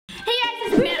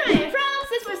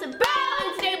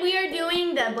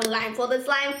blindfolded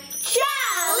slime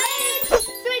challenge. So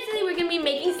basically we're gonna be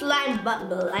making slime but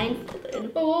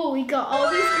blindfolded. Oh, we got all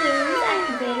these glues,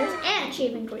 activators, and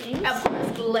shaving cream. Of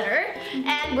course, glitter.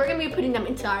 And we're gonna be putting them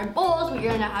into our bowls. We're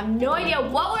gonna have no idea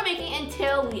what we're making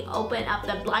until we open up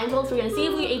the blindfolds. We're gonna see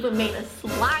if we even made a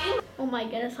slime. Oh my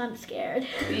goodness, I'm scared.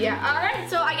 Yeah, alright,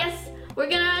 so I guess we're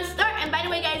gonna start. And by the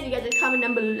way, guys, you guys can comment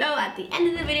down below at the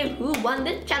end of the video who won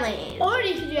the challenge. Or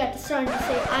you could do at the start and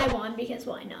say I won, because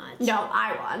why not? No,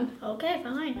 I won. Okay,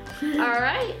 fine.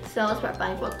 Alright, so let's put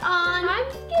blindfolds on. I'm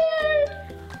scared.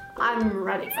 I'm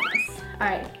ready for this.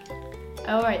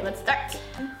 Alright, let's start.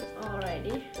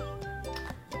 Alrighty.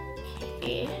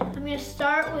 Okay. I'm gonna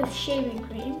start with shaving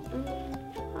cream.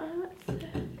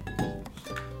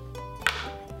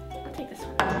 I'll take this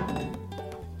one.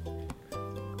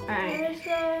 Alright. Where's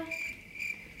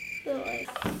the like?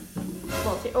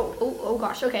 Well, see, oh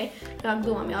gosh, okay. Got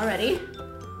glue on me already.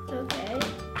 Okay.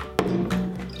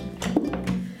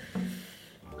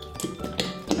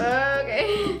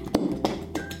 Okay.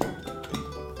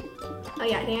 Oh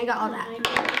yeah, I think I got all that. Oh my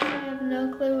goodness, I have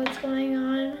no clue what's going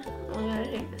on. I'm gonna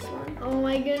take this one. Oh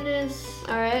my goodness.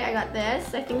 Alright, I got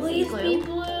this. I think Please this is be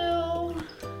glue. blue.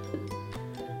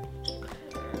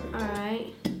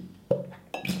 Alright.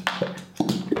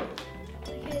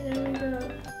 Okay, there we go.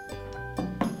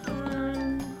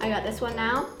 I got this one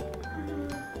now.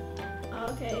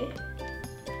 Okay.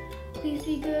 Please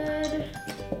be good.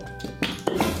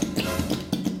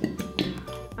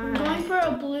 I'm going for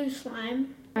a blue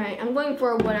slime. Alright, I'm going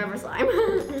for whatever slime.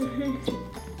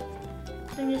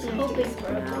 I'm just hoping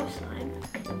for a blue slime.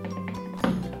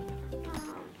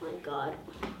 Oh my god.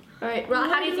 Alright,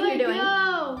 Ronald, how do you think you're doing?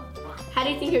 Go. How do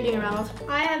you think you're doing, Ronald?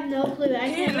 I have no clue. I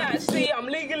can't see, I'm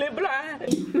legally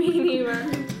blind. Me neither.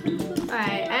 Alright,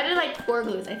 I added like 4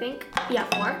 glues, I think. Yeah,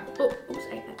 4. Oh, oops,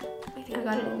 I think I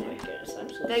got it in there.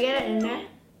 Did I get it in there?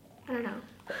 I don't know.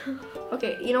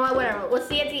 Okay, you know what, whatever. We'll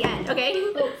see at the end, okay?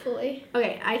 Hopefully.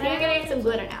 Okay, I think I'm gonna get some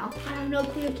glitter now. I have no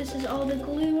clue if this is all the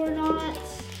glue or not.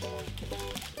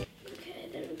 Okay,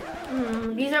 there we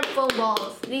go. These are foam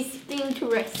balls. These seem too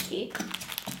risky.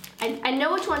 I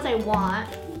know which ones I want,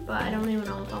 but I don't even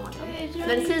know if I want them. Okay, is there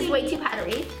This is anything- way too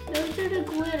powdery. Those are the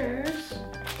glitters.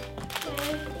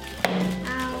 Okay.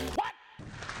 Ow.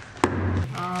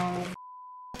 Oh.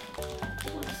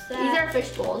 What's that? These are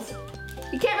fish bowls.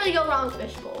 You can't really go wrong with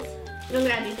fish bowls. I'm gonna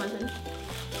add these ones in.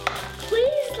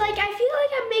 Please, like, I feel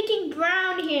like I'm making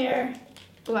brown here.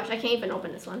 Oh gosh, I can't even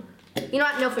open this one. You know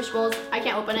what? No fish bowls. I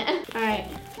can't open it. All right.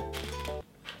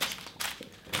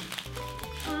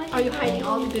 Are you hiding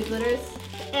all the good glitters?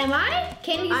 Am I?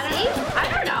 Can you see? I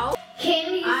don't know.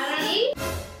 Can you see?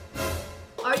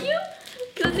 Are you?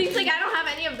 Because it seems like I don't have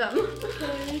any of them.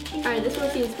 All right, this one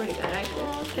seems pretty good, actually.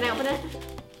 Can I open it?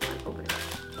 Open it.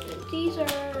 These are...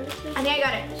 I think I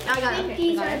got it. I got it. Okay,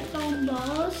 These I got are it. foam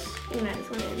balls. I'm gonna add this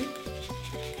one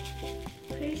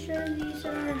in. Pretty sure these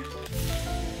are...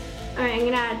 All right, I'm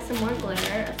gonna add some more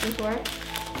glitter of some sort.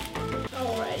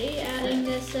 Alrighty, adding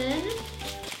this in.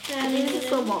 Adding These are it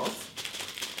foam in. balls.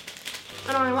 I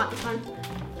don't really want this one.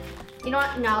 You know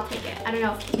what? No, I'll take it. I don't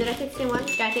know. Did I take the same one?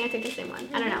 Yeah, I think I took the same one.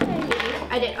 I don't know.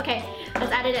 I did. Okay,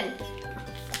 let's add it in.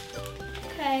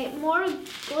 Okay, more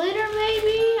glitter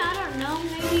maybe? I don't know,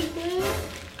 maybe glue?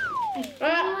 I feel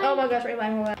Oh my like gosh,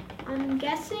 right. I'm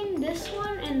guessing this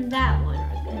one and that one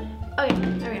are good. Okay,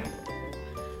 there we go.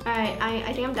 All right,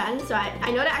 I think I'm done. So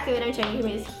I know the activator and shaving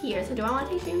cream is here. So do I want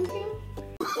to take shaving cream?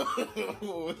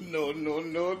 No.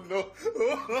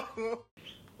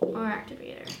 Or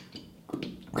activator?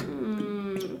 I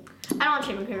don't want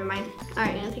shaving cream in mine. All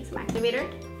right, I'm gonna take some activator.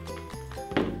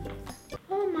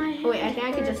 Oh my. Oh wait, I think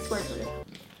I could hurts. just squirt with it.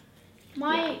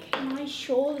 My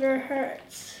shoulder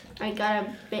hurts. I got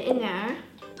a bit in there.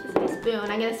 This is my spoon.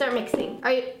 I'm gonna start mixing.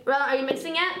 Are you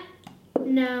mixing yet?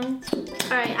 No. All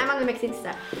right, I'm on the mixing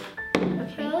step.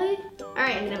 Okay. Really? All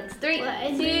right, I'm gonna mix 3,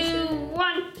 What, 2,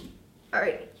 1. All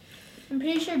right. I'm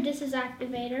pretty sure this is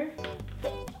activator.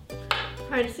 All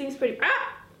right, this seems pretty. My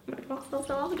box fell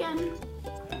off again.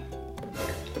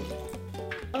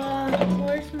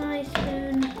 Where's my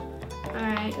spoon? All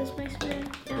right. Is this my spoon?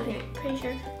 Yeah, Okay. pretty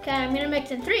sure. Okay, I'm gonna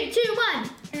mix in 3, 2, 1.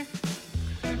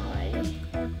 Alrighty.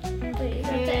 Wait, is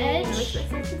that the edge?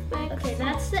 Okay,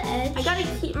 that's the edge. I gotta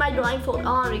keep my blindfold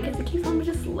on because it keeps on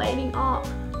just lighting up.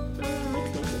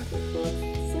 Mix. It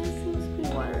seems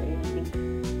pretty watery, I think.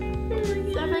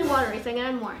 It's definitely watery, so I'm gonna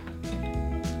add more.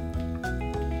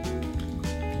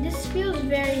 This feels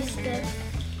very stiff.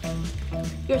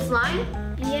 Your slime?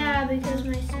 Yeah, because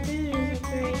my spoon isn't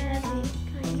very heavy,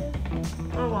 kind of.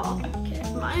 Oh well. Okay.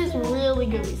 Mine is really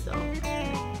gooey, so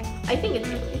I think it's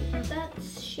gooey.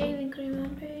 That's shaving cream,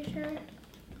 I'm pretty sure.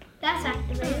 that's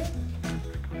activated.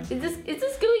 Is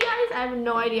this gooey, guys? I have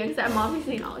no idea because I'm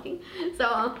obviously not looking.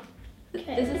 So,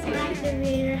 Okay, this is gooey.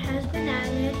 activator has been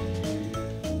added.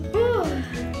 Whew.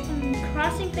 I'm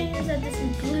crossing fingers that this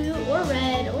is blue or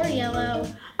red or yellow.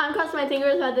 I'm crossing my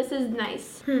fingers that this is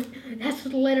nice. That's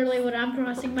literally what I'm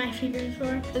crossing my fingers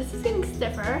for. This is getting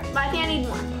stiffer, but I think I need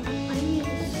more. I need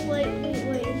a slightly,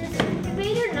 wait, is this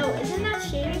activator? No, isn't that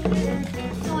shaving cream?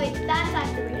 No, wait, that's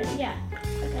activator, yeah.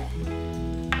 Okay.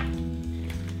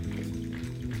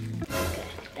 Okay,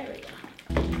 there we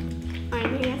go.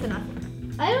 Alright, maybe that's enough.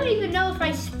 I don't even know if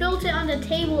I spilt it on the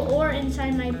table or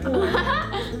inside my bowl.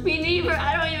 Me neither.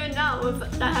 I don't even know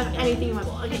if I have anything in my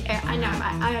bowl. Okay, I know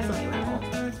I have something in my bowl.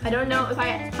 I don't know if I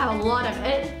have a lot of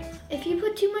it. If you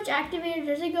put too much activator,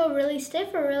 does it go really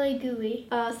stiff or really gooey?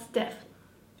 Stiff,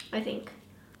 I think.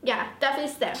 Yeah,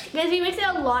 definitely stiff. Because if you mix it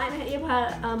a lot and you put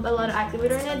a lot of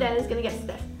activator in it, then it's gonna get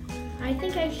stiff. I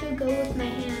think I should go with my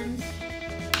hands.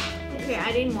 Okay,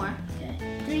 I need more. Okay,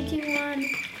 3, 2, 1.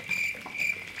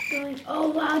 Going. Oh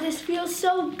wow, this feels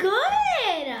so good!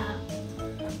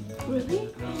 Really?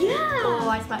 Yeah! Oh,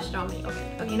 I splashed it on me.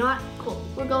 Okay, you know what? Cool.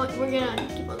 We're gonna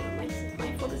keep on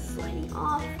my foot is sliding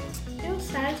off. It feels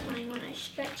satisfying when I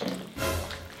stretch it.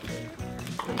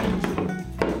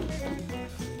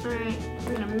 Alright,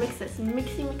 we're gonna mix this.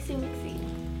 Mixy.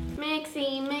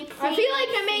 I feel like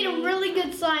I made a really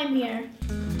good slime here.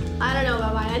 I don't know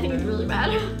about mine. I think it's really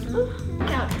bad.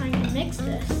 Without trying to mix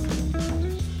this.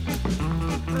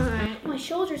 Alright. My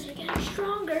shoulders are getting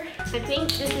stronger. I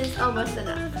think this is almost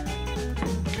enough.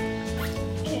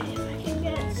 Okay, if I can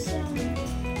get some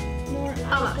more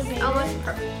activator. Almost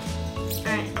perfect.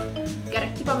 Alright. Gotta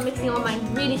keep on mixing all my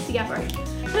ingredients together.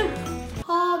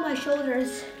 Oh, my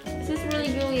shoulders. This is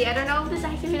really gooey. I don't know if this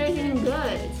activator is even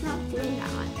good. It's not doing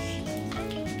that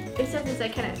much. Except it's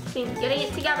like kind of getting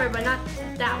it together, but not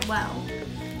that well.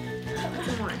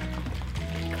 Some more.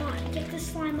 Come on, get this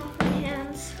slime off my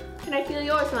hands. Can I feel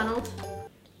yours, Ronald?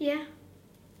 Yeah.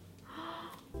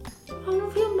 I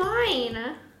don't feel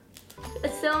mine.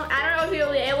 It's still, I don't know if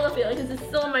you'll be able to feel it because it's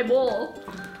still in my bowl.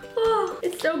 Oh,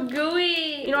 it's so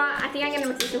gooey. You know what? I think I'm gonna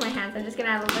mix this with my hands. I'm just gonna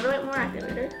add a little bit more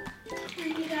activator. I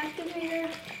need activator.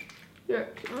 Here.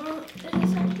 Oh, is this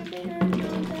activator? No,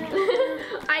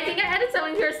 I think I added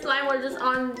something to your slime or just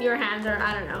on your hands or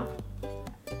I don't know.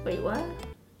 Wait, what?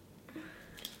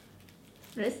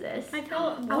 What is this? I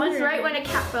felt I was right when a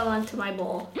cat fell into my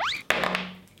bowl.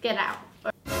 Get out.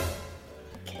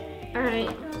 Okay. Alright,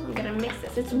 I'm gonna mix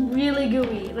this. It's really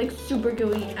gooey, like super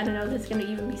gooey. I don't know if it's gonna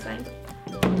even be slime.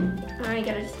 Alright,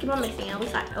 gotta just keep on mixing. It'll be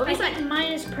slime. It'll be I slime. think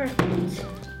mine is perfect.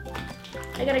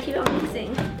 I gotta keep on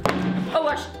mixing. Oh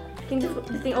gosh, I think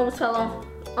this thing almost fell off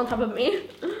on top of me.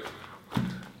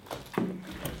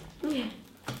 Okay.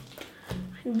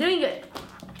 I'm doing good.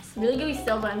 It's really gooey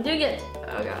still, but I'm doing good.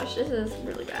 Oh gosh, this is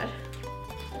really bad.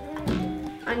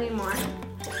 I need more.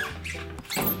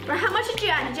 But how much did you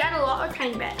add? Did you add a lot or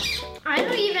kind of bit? I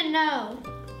don't even know.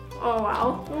 Oh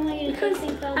wow. Because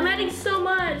I'm adding so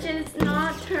much and it's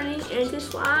not turning into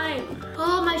slime.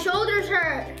 Oh, my shoulders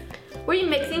hurt. Were you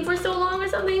mixing for so long or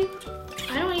something?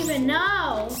 I don't even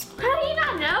know. How do you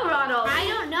not know, Ronald? I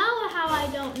don't know how I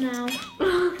don't know.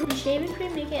 Can shaving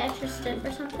cream make it extra stiff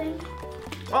or something?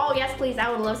 Oh yes, please. I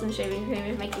would love some shaving cream.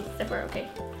 It makes it stiffer. Okay.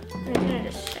 I'm gonna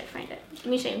just try to find it. Give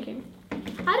me shaving cream. I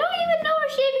don't even know where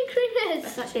shaving cream is.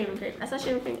 That's not shaving cream. That's not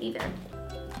shaving cream either.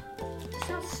 It's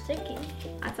not sticking.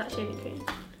 That's not shaving cream.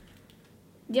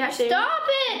 Do you have shaving? Stop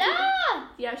it! Ah!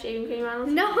 Do you have shaving cream, Ronald?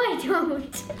 No, I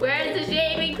don't. Where's the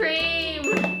shaving cream?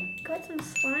 Got some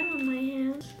slime on my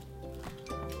hands.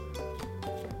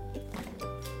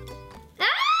 Ah!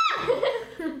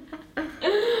 Ron,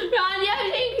 do you have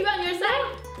shaving cream on your side?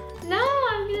 No,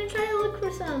 I'm gonna try to look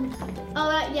for some.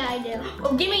 Oh, yeah, I do.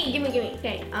 Oh, give me.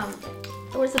 Okay.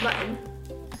 Where's the button?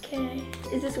 Okay.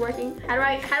 Is this working? How do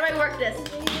I work this?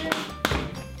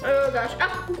 Oh gosh.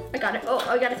 Oh, I got it. Oh,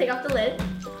 I gotta take off the lid.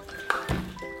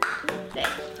 Okay.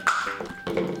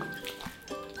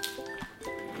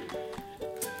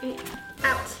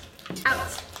 Out. Oh.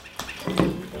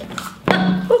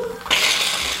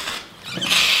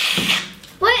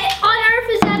 What on earth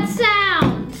is that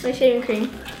sound? My shaving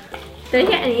cream. Did I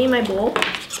get any in my bowl?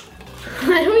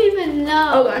 I don't even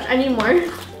know. Oh gosh, I need more.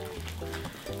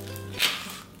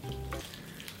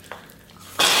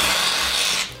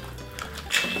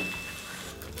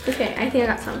 Okay, I think I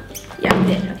got some. Yeah, I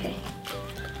did. Okay.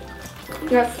 I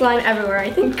got slime everywhere, I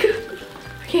think.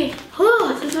 Okay.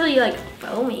 Oh, this is really like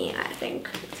foamy, I think.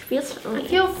 It feels foamy. I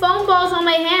feel foam balls on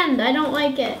my hand. I don't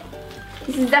like it.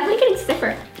 This is definitely getting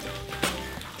stiffer.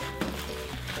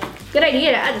 Good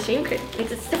idea to add the shaving cream.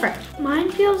 Makes it different.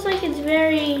 Mine feels like it's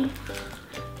very...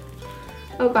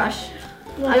 Oh gosh.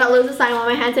 What? I got loads of slime on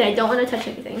my hands and I don't want to touch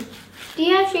anything. Do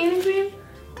you have shaving cream?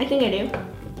 I think I do.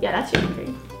 Yeah, that's shaving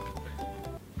cream.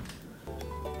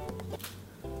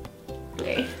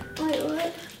 Okay. Wait,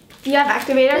 what? Do you have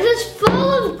activator? This is full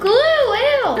of glue,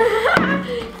 ew!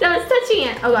 No, it's touching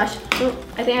it. Oh gosh. Oh,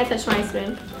 I think I touched my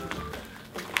spoon.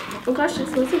 Oh gosh,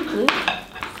 there's loads of glue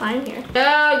slime here.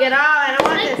 No, get out. I don't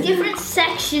want Like this. different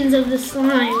sections of the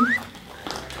slime.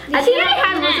 I think I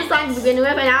had most of the slime to begin with,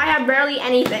 and now I have barely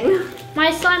anything.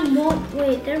 My slime won't,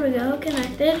 wait, there we go,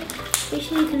 connected. We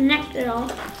should connect it all.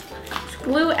 There's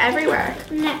glue everywhere.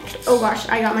 Connect. Oh gosh,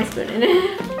 I got my spoon in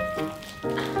it.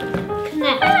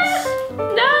 Connect.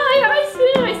 No, I got my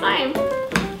spoon in my slime.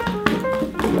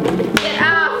 Get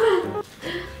out.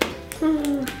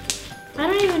 I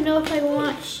don't even know if I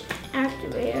want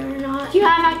activator or not. Do you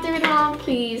have activator on?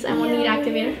 Please, I want to need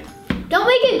activator. Don't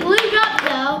make it glued up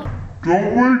though.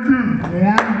 Don't make it glue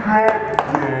drop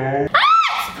down. Ah,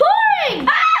 it's pouring!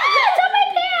 Ah, it's on my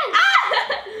pants! Ah!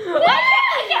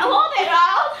 I can't hold it,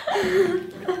 Ronald.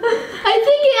 I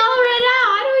think it all ran out.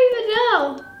 I don't even know.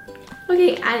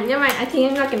 Okay, never mind. I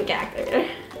think I'm not gonna get activator.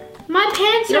 My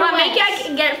pants You know are what? Maybe I wet.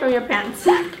 can get it from your pants.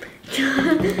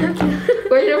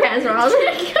 Where's your pants, Ronald?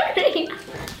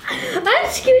 I'm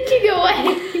scooching away.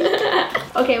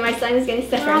 Okay, my slime is getting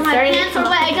stiffer. Oh, It's my starting to pants come are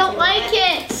up wet. I into don't it. like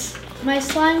it. My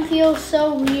slime feels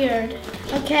so weird.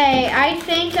 Okay, I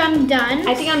think I'm done.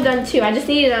 I think I'm done too. I just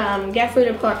need to get through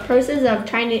the process of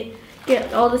trying to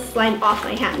get all the slime off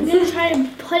my I'm hands. gonna try to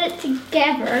put it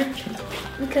together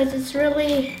because it's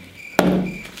really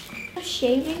a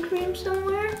shaving cream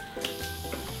somewhere.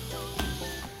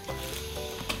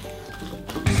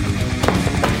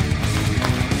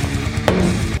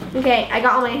 Okay, I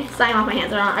got all my slime off my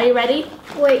hands. Are you ready?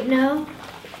 Wait, no.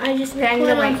 I just Okay, I'm put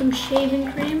gonna on wait. some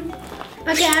shaving cream.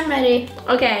 Okay, I'm ready.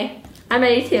 Okay, I'm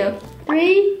ready too.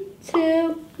 3,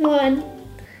 2, 1.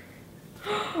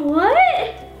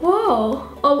 What? Whoa.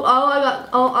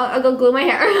 I got glue in my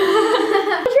hair.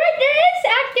 That's right, there is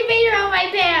activator on my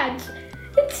pants.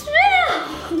 It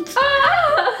smells.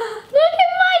 Look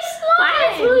at my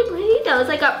Mine is slime. really pretty though. It's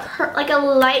like a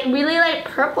light, really light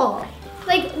purple.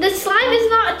 Like the slime is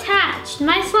not attached.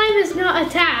 My slime is not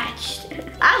attached.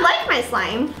 I like my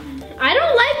slime. I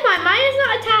don't like mine. Mine is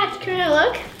not attached. Can I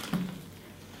look?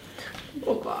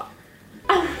 Oh god.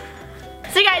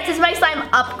 So guys, this is my slime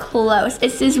up close.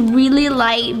 It's this really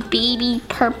light baby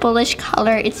purplish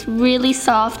color. It's really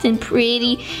soft and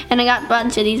pretty. And I got a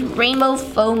bunch of these rainbow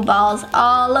foam balls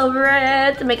all over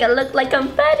it to make it look like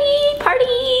confetti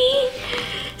party.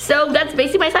 So that's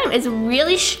basically my slime. It's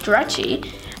really stretchy.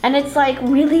 And it's like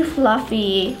really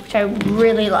fluffy, which I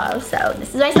really love. So this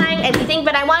is my slime. If you think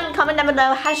what I want, comment down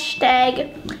below.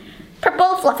 Hashtag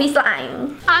purple fluffy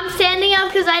slime. I'm standing up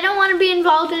because I don't want to be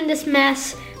involved in this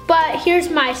mess. But here's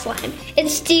my slime.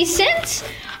 It's decent.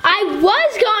 I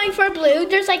was going for blue.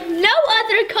 There's like no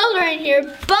other color in here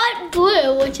but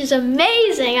blue, which is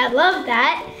amazing. I love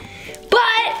that.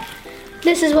 But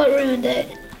this is what ruined it.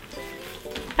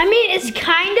 I mean, it's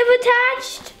kind of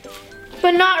attached,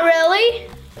 but not really.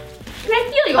 Can I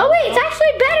feel you? Oh wait, it's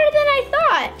actually better than I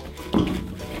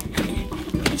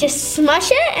thought. Just smush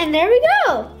it and there we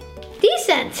go.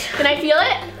 Decent. Can I feel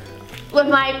it? With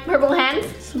my purple hands?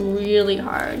 It's really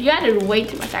hard. You added way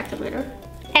too much activator.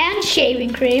 And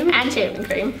shaving cream. And shaving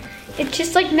cream. It's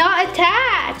just like not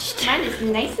attached. Mine is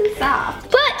nice and soft.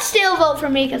 But still vote for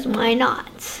me because why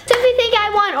not? So if you think I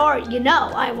won or you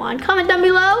know I won, comment down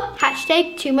below.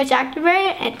 Hashtag too much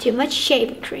activator and too much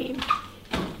shaving cream.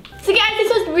 So guys, this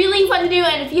was really fun to do,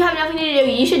 and if you have nothing to do,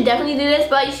 you should definitely do this,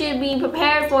 but you should be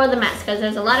prepared for the mess, because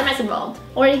there's a lot of mess involved.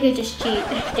 Or you could just cheat.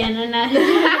 So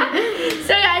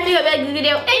guys, we hope you liked this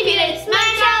video. If you did,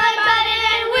 smash that like button,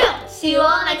 and we'll see you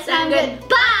all next time.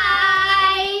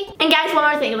 Goodbye! And guys, one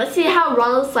more thing. Let's see how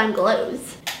Ronald's slime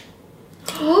glows.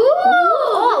 Ooh,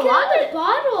 a lot of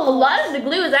bottle. A lot of the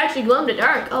glue is actually glow in the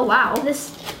dark. Oh wow.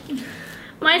 This,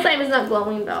 My slime is not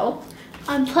glowing though.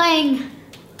 I'm throwing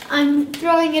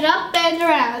it up and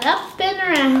around, up and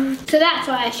around. So that's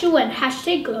why I should win.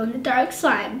 Hashtag glow in the dark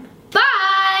slime.